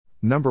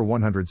Number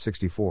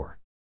 164.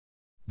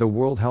 The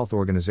World Health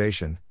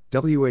Organization,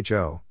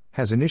 WHO,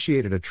 has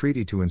initiated a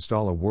treaty to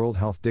install a World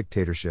Health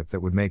dictatorship that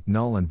would make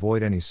null and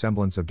void any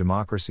semblance of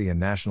democracy and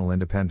national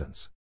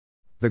independence.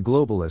 The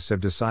globalists have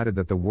decided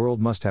that the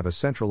world must have a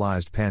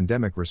centralized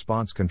pandemic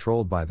response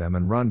controlled by them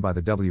and run by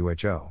the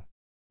WHO.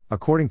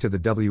 According to the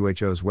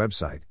WHO's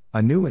website,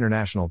 a new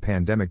international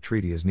pandemic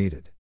treaty is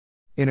needed.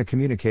 In a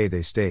communiqué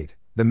they state,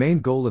 the main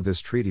goal of this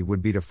treaty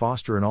would be to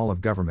foster an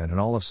all-of-government and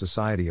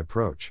all-of-society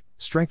approach,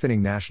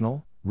 strengthening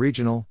national,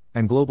 regional,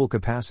 and global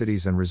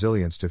capacities and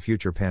resilience to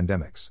future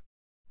pandemics.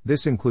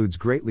 This includes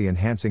greatly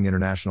enhancing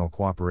international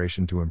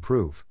cooperation to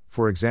improve,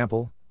 for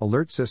example,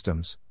 alert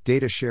systems,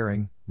 data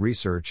sharing,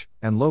 research,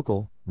 and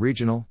local,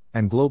 regional,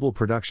 and global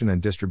production and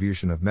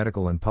distribution of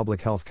medical and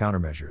public health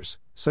countermeasures,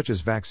 such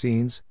as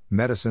vaccines,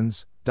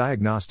 medicines,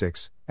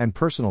 diagnostics, and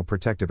personal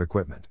protective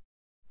equipment.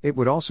 It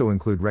would also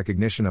include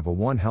recognition of a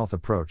One Health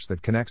approach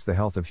that connects the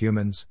health of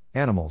humans,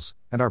 animals,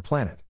 and our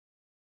planet.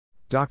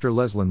 Dr.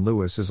 Leslyn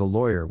Lewis is a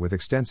lawyer with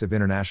extensive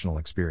international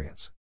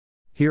experience.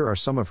 Here are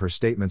some of her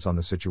statements on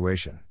the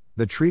situation.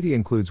 The treaty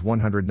includes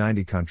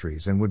 190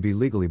 countries and would be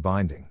legally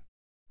binding.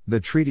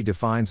 The treaty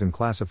defines and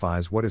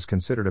classifies what is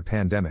considered a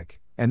pandemic,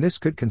 and this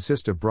could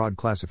consist of broad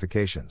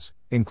classifications,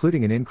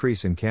 including an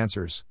increase in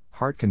cancers,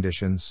 heart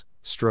conditions,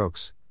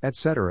 strokes,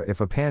 etc.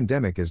 If a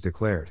pandemic is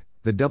declared,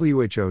 the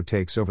WHO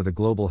takes over the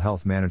global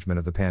health management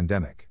of the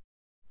pandemic.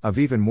 Of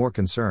even more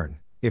concern,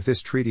 if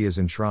this treaty is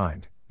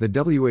enshrined, the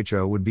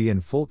WHO would be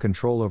in full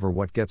control over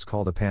what gets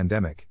called a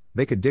pandemic.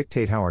 They could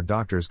dictate how our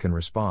doctors can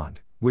respond,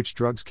 which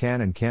drugs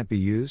can and can't be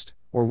used,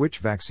 or which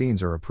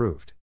vaccines are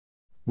approved.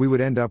 We would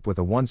end up with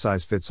a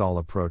one-size-fits-all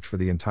approach for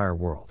the entire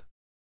world.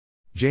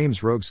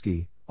 James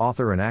Roguski,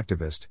 author and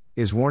activist,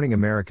 is warning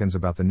Americans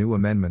about the new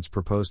amendments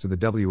proposed to the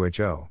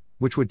WHO,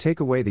 which would take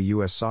away the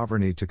U.S.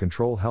 sovereignty to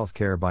control health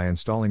care by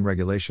installing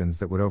regulations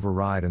that would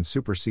override and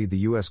supersede the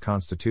U.S.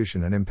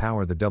 Constitution and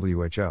empower the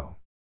WHO.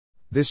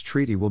 This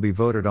treaty will be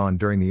voted on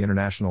during the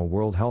International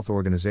World Health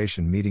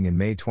Organization meeting in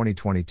May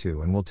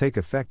 2022 and will take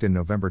effect in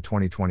November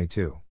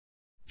 2022.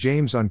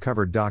 James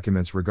uncovered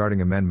documents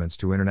regarding amendments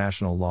to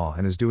international law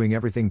and is doing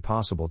everything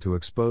possible to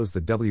expose the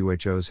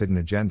WHO's hidden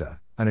agenda,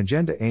 an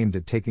agenda aimed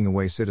at taking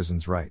away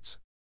citizens' rights.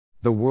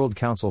 The World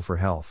Council for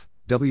Health,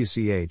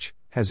 WCH,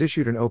 has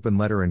issued an open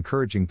letter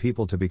encouraging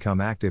people to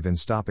become active in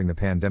stopping the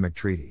pandemic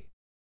treaty.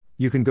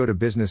 You can go to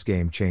Business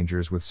Game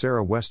Changers with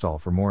Sarah Westall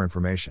for more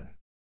information.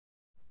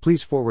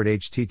 Please forward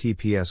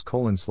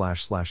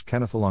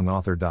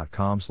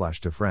https://kennethalongauthor.com/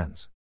 to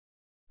friends.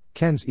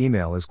 Ken's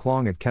email is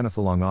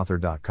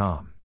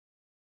klong@kennethalongauthor.com.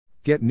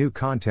 Get new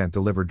content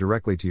delivered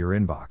directly to your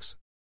inbox.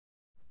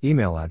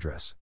 Email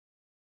address.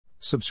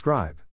 Subscribe.